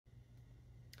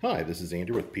Hi, this is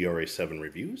Andrew with PRA7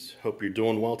 Reviews. Hope you're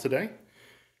doing well today.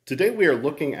 Today we are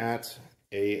looking at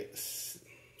a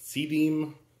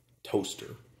SEEDEEM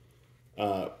toaster.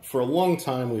 For a long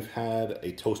time we've had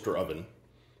a toaster oven,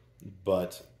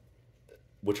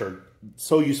 which are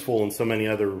so useful in so many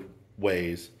other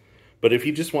ways. But if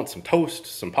you just want some toast,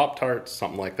 some Pop-Tarts,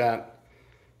 something like that,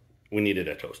 we needed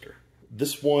a toaster.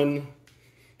 This one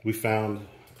we found,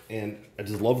 and I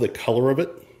just love the color of it.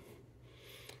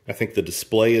 I think the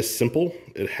display is simple.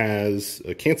 It has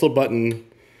a cancel button,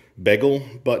 bagel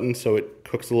button, so it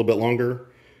cooks a little bit longer,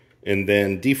 and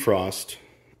then defrost.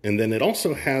 And then it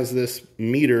also has this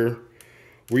meter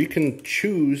where you can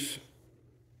choose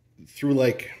through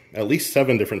like at least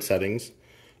 7 different settings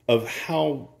of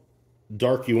how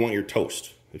dark you want your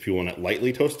toast. If you want it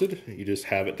lightly toasted, you just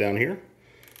have it down here.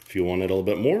 If you want it a little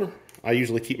bit more, I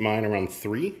usually keep mine around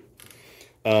 3.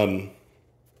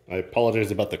 I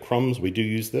apologize about the crumbs. We do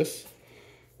use this,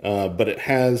 but it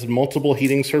has multiple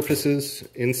heating surfaces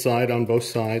inside on both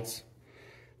sides.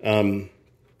 And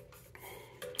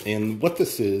what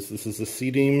this is a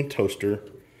SEEDEEM toaster,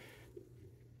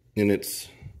 and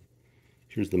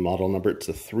here's the model number. It's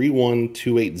a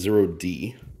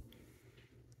 31280D,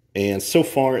 and so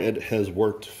far it has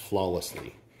worked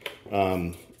flawlessly.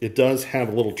 It does have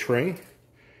a little tray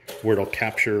where it'll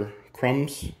capture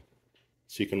crumbs,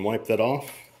 so you can wipe that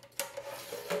off.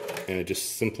 And it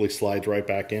just simply slides right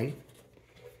back in.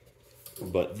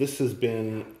 But this has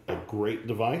been a great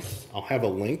device. I'll have a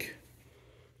link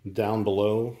down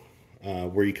below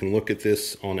where you can look at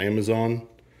this on Amazon.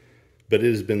 But it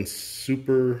has been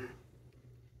super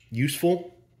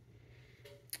useful.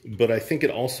 But I think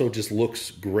it also just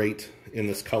looks great in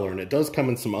this color. And it does come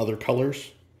in some other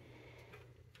colors.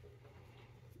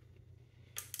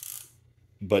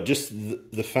 But just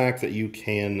the fact that you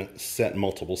can set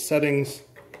multiple settings.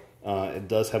 It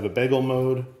does have a bagel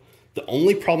mode. The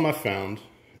only problem I found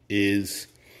is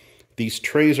these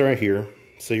trays right here.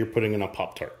 So you're putting in a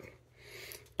Pop-Tart.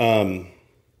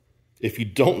 If you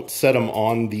don't set them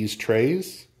on these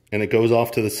trays and it goes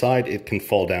off to the side, it can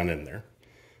fall down in there.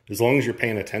 As long as you're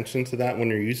paying attention to that when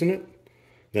you're using it,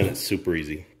 then it's super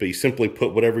easy. But you simply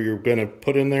put whatever you're going to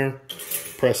put in there,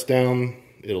 press down,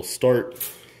 it'll start.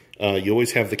 You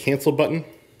always have the cancel button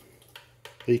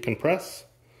that you can press.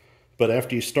 But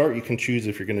after you start, you can choose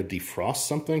if you're going to defrost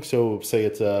something. So say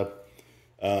it's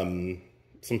some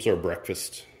sort of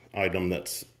breakfast item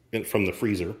that's from the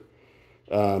freezer,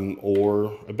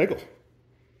 or a bagel.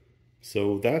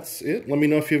 So that's it. Let me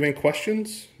know if you have any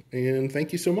questions, and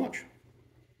thank you so much.